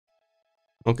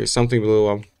Okay, something blew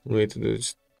up. We need to do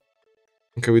this.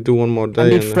 Okay, we do one more I day.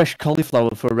 need And fresh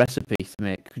cauliflower for a recipe to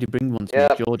make. Could you bring one to me,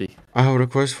 Yep. Geordie? I have a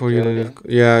request for you. Jody.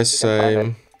 Yeah, You can find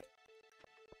same.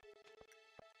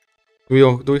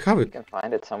 it. Do we have You it? can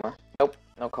find it somewhere. Nope,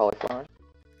 no cauliflower.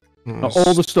 Not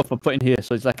all the stuff I put in here,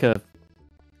 so it's like a.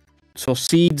 So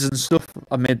seeds and stuff.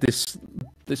 I made this.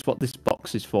 This what this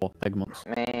box is for. Egmonts.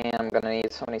 Man, I'm gonna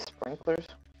need so many sprinklers.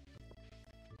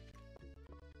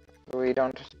 We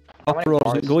don't. How many Opera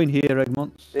bars? doesn't go in here,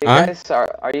 Egmonts. Do you Huh? guys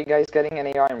are you guys getting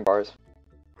any iron bars?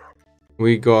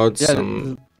 We got Yeah,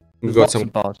 some. We there's got lots some.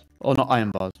 of bars. Oh, not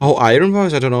iron bars. Oh, iron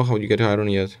bars? I don't know how you get iron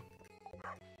yet.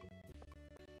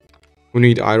 We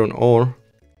need iron ore.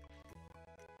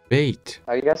 Wait.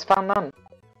 Have you guys found none?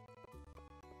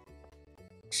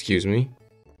 Excuse me.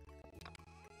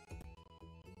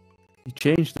 You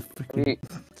changed the freaking. We,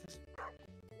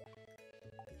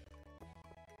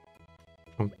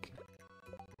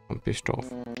 I'm pissed off.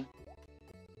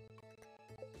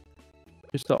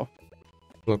 Just off.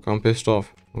 Look, I'm pissed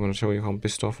off. I'm gonna show you how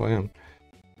pissed off I am.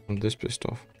 I'm this pissed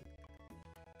off.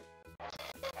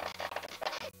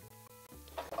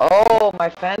 oh, my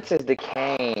fence is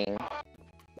decaying.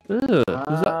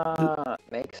 Ugh,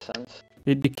 Makes sense.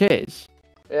 it decays.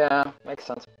 Yeah, makes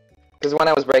sense. Because when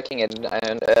I was breaking it,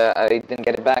 and I didn't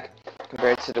get it back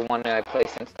compared to the one that I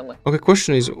placed instantly. Okay,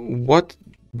 question is, what,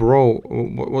 bro?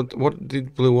 What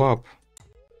did blew up?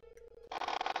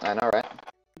 I know, right?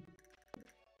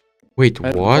 Wait, I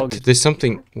haven't what? logged it. There's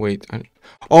something. Wait.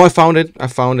 Oh, I found it. I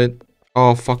found it.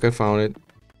 Oh fuck! I found it.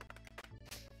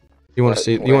 You wanna What?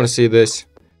 see? You Where? wanna see this?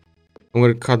 I'm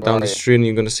gonna cut Where down are the you? street, and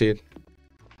you're gonna see it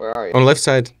Where are you? on the left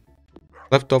side,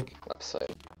 left top. Left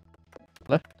side.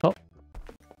 Left top.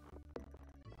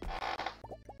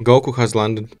 Goku has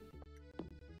landed.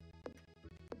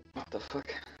 What the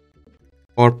fuck?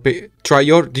 Or try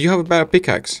your. Do you have a better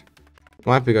pickaxe?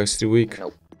 My pickaxe is too weak.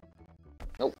 Nope.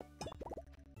 Nope.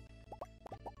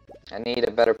 I need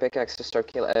a better pickaxe to start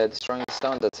destroying the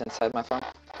stone that's inside my farm.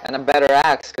 And a better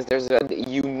axe, because there's a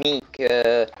unique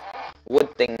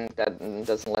wood thing that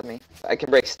doesn't let me. I can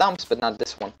break stumps, but not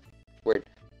this one. Weird.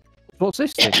 What's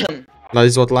this thing? That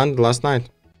is what landed last night.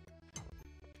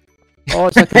 Oh,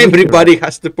 it's like a Everybody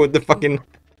has to put the fucking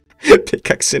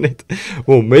pickaxe in it.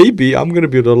 Well, maybe I'm gonna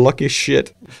be the lucky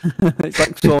shit. it's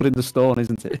like sword in the stone,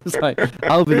 isn't it? It's like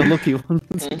I'll be the lucky one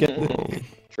to get it.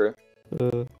 True.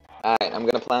 Alright, I'm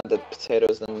gonna plant the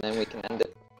potatoes and then we can end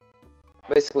it.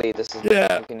 Basically, this is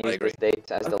Yeah, you can I use this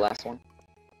date as the last one.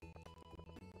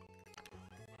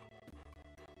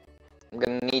 I'm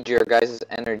gonna need your guys'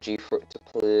 energy to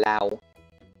plow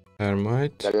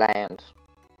Thermite. the land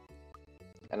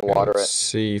and water Let's it.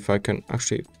 see if I can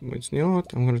actually. You know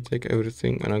what? I'm gonna take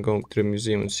everything and I go to the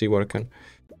museum and see what I can.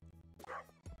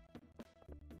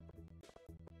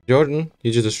 Jordan,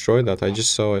 you just destroyed that. I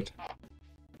just saw it.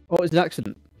 Oh, it's an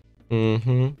accident.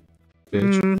 Mm-hmm.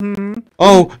 Bitch. Mm-hmm.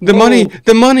 Oh, the money!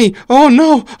 The money! Oh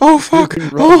no! Oh fuck!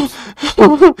 Freaking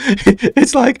Oh,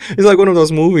 it's like one of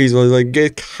those movies where like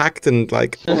get hacked and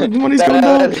like oh, the money's gone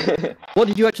down. What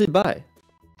did you actually buy?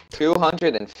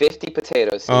 250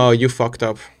 potatoes. Oh, you fucked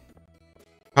up.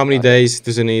 How many Okay. days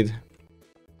does it need?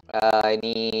 I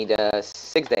need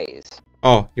 6 days.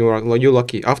 Oh, you're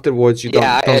lucky. Afterwards, you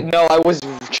Yeah, don't. no, I was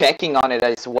checking on it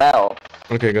as well.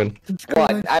 Okay, good.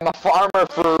 What? I'm a farmer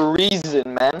for a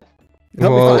reason, man.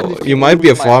 Help me Well, find this- you might be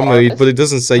a my farmer, harvest. but it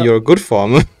doesn't say you're a good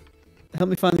farmer. Help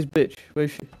me find this bitch. Where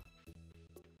is she?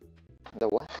 The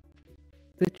what?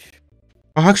 Bitch.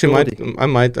 I actually Goldie. I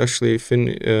might actually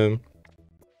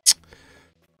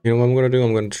you know what I'm gonna do?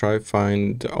 I'm gonna try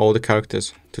find all the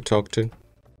characters to talk to.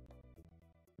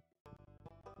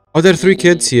 Oh, there are 3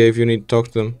 kids here if you need to talk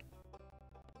to them.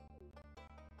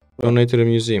 Donate to the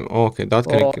museum. Oh, okay, that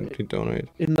can be donate.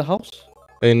 In the house?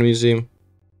 In the museum.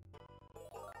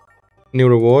 New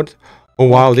reward. Oh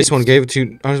wow, this one kids. gave it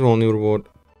to as well. New reward.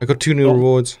 I got 2 new Oh.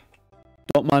 rewards.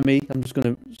 Don't mind me. I'm just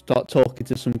gonna start talking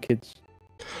to some kids.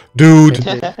 Dude,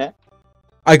 Okay.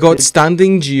 I got Kids.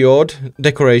 standing geode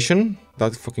decoration.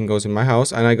 That fucking goes in my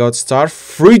house. And I got star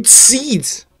fruit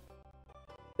seeds.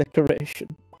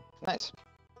 Decoration. Nice.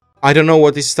 I don't know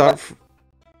what is star.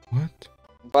 What?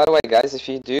 By the way, guys, if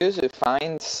you do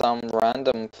find some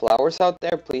random flowers out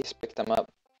there, please pick them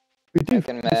up. We do. I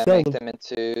can we sell make them them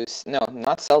into no,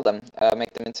 not sell them.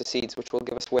 Make them into seeds, which will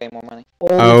give us way more money. all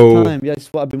Oh. the time. Yeah,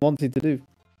 it's what I've been wanting to do.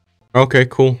 Okay,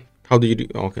 cool. How do you do?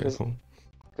 Okay, Yes. cool.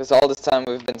 Because all this time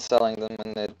we've been selling them,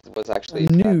 and it was I actually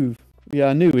crap. knew. Yeah,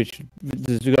 I knew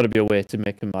there's got to be a way to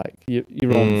make them like your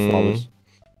own Mm. flowers.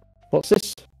 What's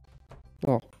this?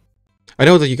 Oh, I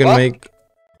know that you can What? make.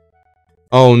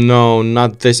 Oh no,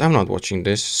 not this. I'm not watching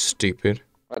this. Stupid.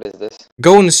 What is this?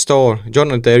 Go in the store. John,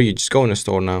 not there. You just go in the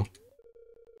store now.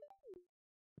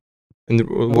 And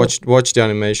watch the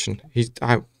animation.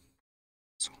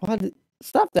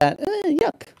 Stop that!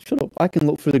 Yuck! Shut up! I can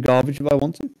look through the garbage if I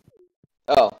want to.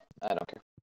 Oh, I don't care.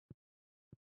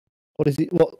 What is it?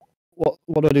 What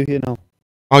do I do here now?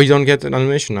 Oh, you don't get an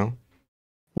animation now.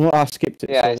 Well, I skipped it.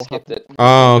 Yeah, so I what skipped happened? it.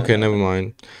 Oh, okay, never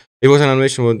mind. It was an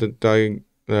animation where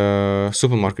the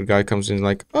supermarket guy comes in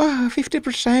like,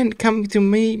 50% come to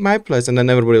my place, and then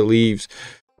everybody leaves.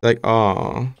 Like,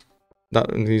 oh,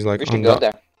 that, and he's like, We should go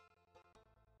there.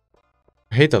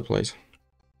 I hate that place.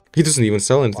 He doesn't even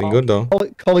sell anything good though.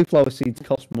 Cauliflower seeds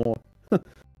cost more.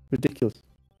 Ridiculous.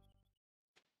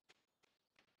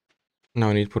 Now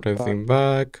I need to put everything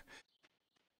back.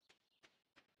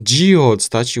 Geode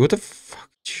statue. What the fuck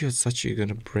geode statue you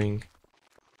gonna bring?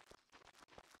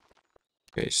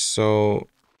 Okay, so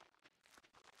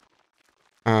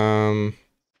I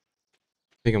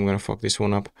think I'm gonna fuck this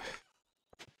one up.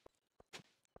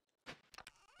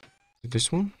 This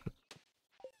one?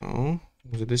 Oh,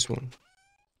 was it this one?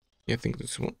 Yeah, I think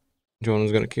this one. John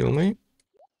is gonna kill me.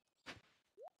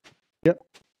 Yep.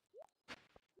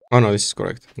 Oh no, this is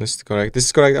correct. This is correct. This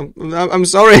is correct. I'm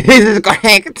sorry. This is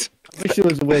correct. I wish there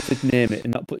was a way to name it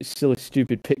and not put silly,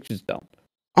 stupid pictures down.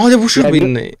 Oh, there should Yeah, be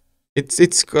name. It's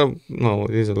no,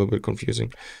 it is a little bit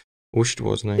confusing. Wish it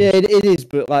was name. Yeah, it is,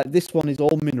 but like this one is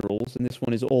all minerals and this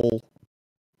one is all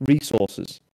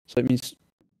resources. So it means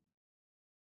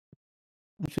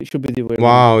actually it should be the way around.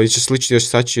 Wow, it's just literally a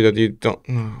statue that you don't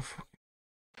know.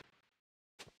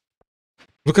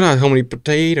 Look at that, how many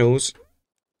potatoes.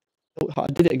 Oh, I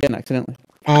did it again accidentally.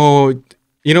 Oh,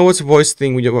 you know what's the worst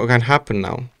thing what can happen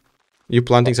now? You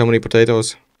planting so many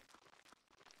potatoes.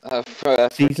 For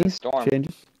Season storm.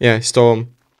 changes. Yeah,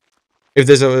 storm. If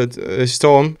there's a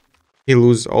storm, you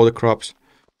lose all the crops.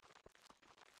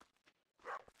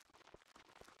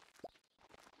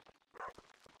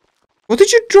 What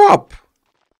did you drop?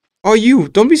 Oh, you,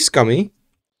 don't be scummy.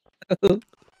 I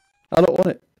don't want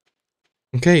it.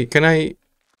 Okay, can I...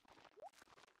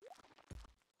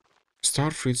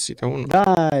 Starfruit seed, I want...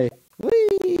 Die.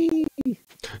 Whee!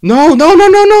 No, no, no,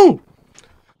 no, no!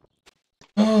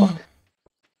 Oh,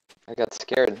 I got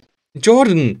scared.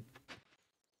 Jordan!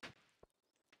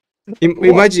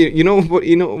 Imagine, you know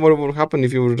what would happen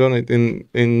if you would done it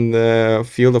in the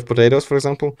field of potatoes, for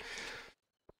example?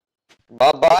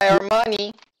 Bye-bye our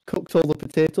money. Cooked all the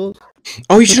potatoes.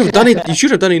 Oh, you should have done it. You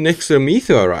should have done it next to a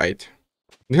meteorite.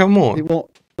 You have more.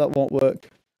 That won't work.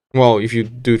 Well, if you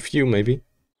do a few, maybe.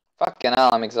 Fucking hell,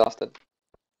 I'm exhausted.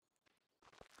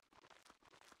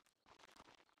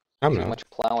 I'm Too not. much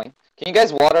plowing. Can you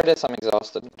guys water this? I'm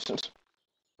exhausted.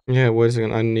 Yeah, wait a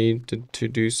second. I need to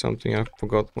do something. I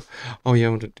forgot. Oh yeah, I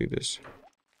want to do this.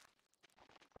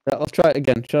 Yeah, I'll try it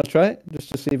again. Shall I try it just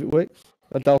to see if it works?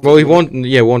 I doubt Well, it won't.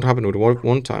 Yeah, it won't happen with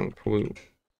one time. Probably.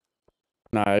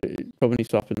 No, it probably needs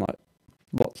to happen like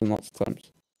lots and lots of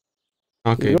times.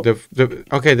 Okay. Yep.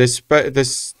 Okay.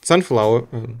 This sunflower.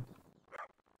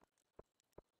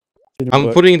 Didn't I'm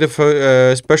work. putting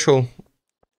the special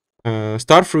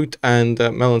starfruit and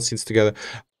melon seeds together.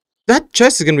 That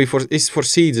chest is gonna be for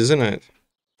seeds, isn't it?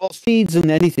 Well, seeds and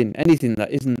anything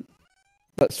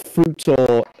that's fruit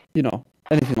or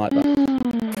anything like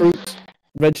that. Fruit,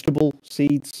 vegetable,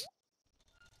 seeds.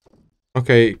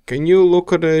 Okay, can you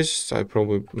look at this? I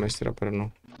probably messed it up. I don't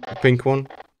know. The pink one.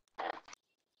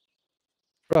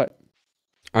 Right.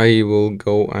 I will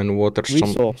go and water some.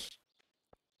 Resource.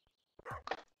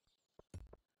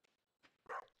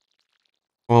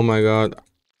 Oh my god.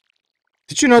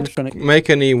 Did you not make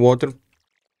any water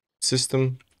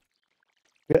system?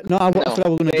 Yeah, no, I said I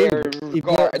was going to do.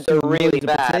 They're really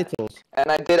bad. Potatoes. And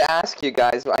I did ask you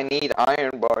guys, I need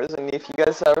iron bars, and if you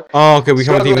guys are Oh, okay, we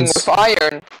haven't even. with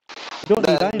iron, You don't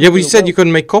need iron Yeah, for we the said well. you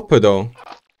couldn't make copper though. no,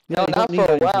 Yeah, you not don't need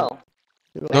for a iron well.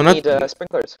 No, I not. need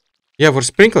sprinklers. Yeah, for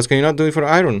sprinkles. Can you not do it for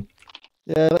iron?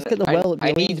 Yeah, let's get the well.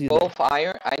 I need both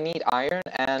iron. I need iron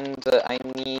and I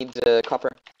need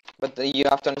copper. But you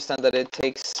have to understand that it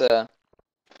takes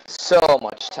so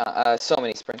much time, so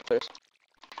many sprinklers.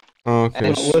 Okay.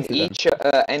 And Not worth it, each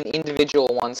and individual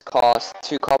ones cost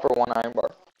 2 copper, 1 iron bar.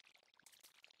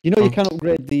 You know you can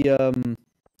upgrade the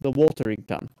watering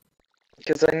can.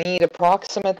 Because I need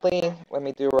approximately. Let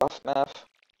me do rough math.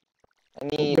 I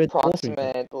need Upgrade the watering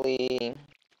can. approximately.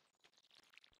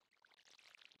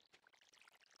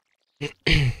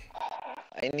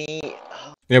 I need.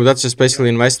 Yeah, but that's just basically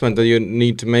investment that you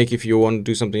need to make if you want to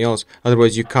do something else.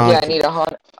 Otherwise, you can't. Yeah, I need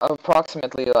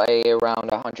approximately like around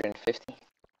 150.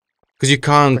 Because you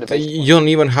can't. For the basic You don't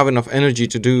even have enough energy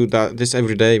to do this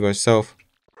every day by yourself.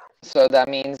 So that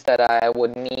means that I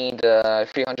would need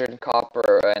 300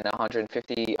 copper and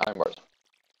 150 iron bars.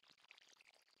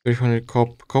 300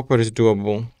 copper is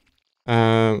doable.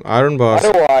 Iron bars.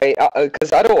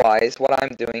 Otherwise, what I'm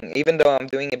doing, even though I'm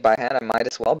doing it by hand, I might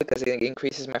as well because it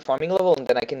increases my farming level, and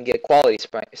then I can get quality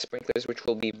sprinklers, which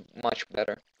will be much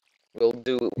better. We'll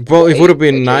do. Well, it would have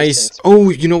been nice. adjacent- Oh,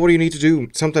 you know what you need to do?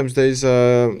 Sometimes there's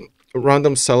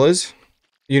random sellers.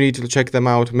 You need to check them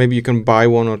out. Maybe you can buy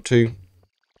one or two.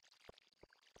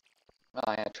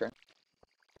 Oh yeah, true.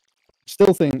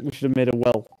 Still think we should have made a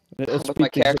well. It'll But my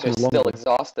speed things up character in is the long still run.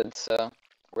 exhausted, so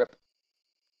rip.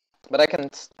 But I can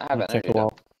have It'll take energy a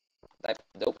though. while.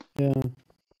 Nope. Yeah.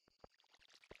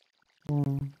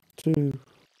 1, 2,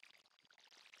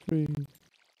 3.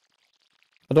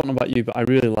 I don't know about you, but I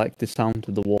really like the sound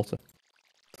of the water.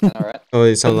 Alright. Oh,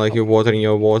 it sounds like you're watering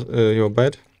your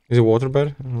bed. Is it water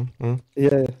bed?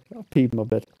 Yeah, I peed in my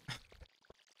bed.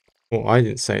 Well, I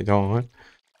didn't say that.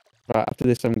 Right, after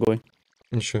this I'm going.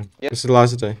 Sure. Yep. This is the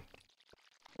last day.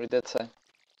 We did say.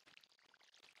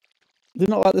 Do you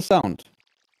not like the sound?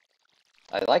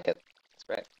 I like it. It's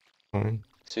great. Fine.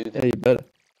 Soothing. Yeah, you better.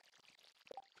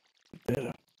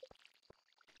 Better.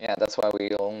 Yeah, that's why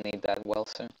we'll need that well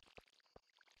soon.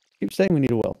 Keep saying we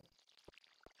need a well.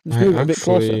 Just I move it a bit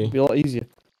closer. actually- It'll be a lot easier.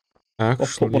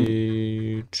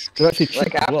 Actually, They're actually cheap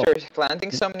Like as well. after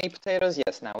planting so many potatoes,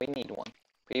 yes, now we need one.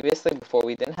 Previously, before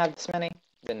we didn't have this many,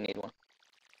 didn't need one.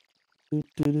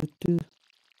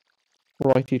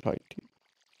 Righty tighty.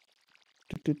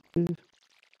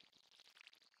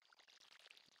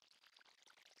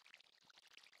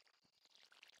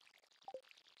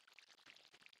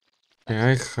 yeah,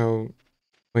 I have.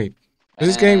 Wait,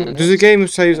 does the game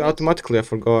saves automatically? I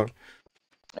forgot.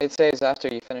 It saves after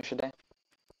you finish a day.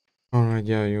 All right,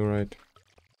 yeah, you're right.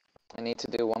 I need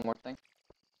to do one more thing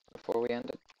before we end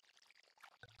it.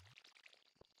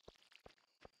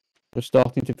 We're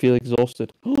starting to feel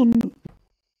exhausted. Oh no.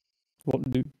 What to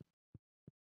do?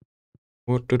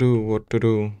 What to do? What to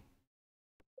do?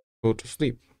 Go to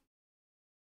sleep.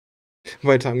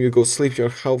 By the time you go sleep, your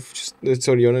health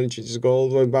sorry, your energy just go all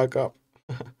the way back up.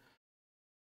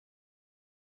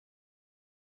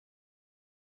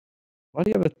 Why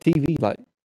do you have a TV like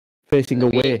facing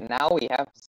away? Now we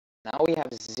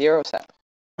have 0 sap.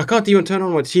 I can't even turn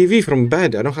on my TV from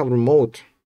bed. I don't have a remote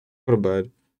for a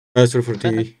bed. Sorry, for a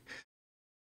TV.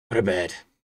 For a bed.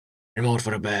 Remote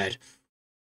for a bed.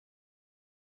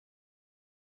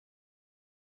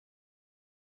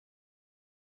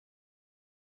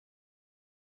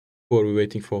 What are we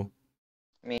waiting for?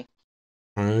 Me.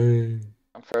 Ah.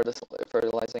 I'm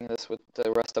fertilizing this with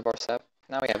the rest of our sap.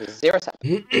 Now we have 0 sap.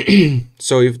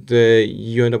 So if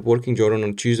you end up working, Jordan,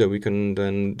 on Tuesday, we can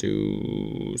then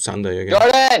do Sunday again.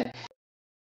 Jordan!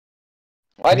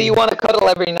 Why do you want to cuddle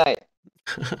every night?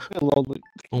 Lonely.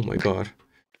 Oh my god.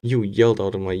 You yelled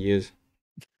out of my ears.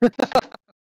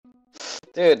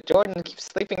 Dude, Jordan keeps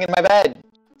sleeping in my bed.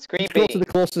 It's Go creepy. to the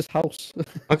closest house.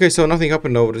 Okay, so nothing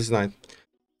happened over this night.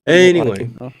 I don't like Anyway.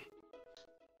 him, no.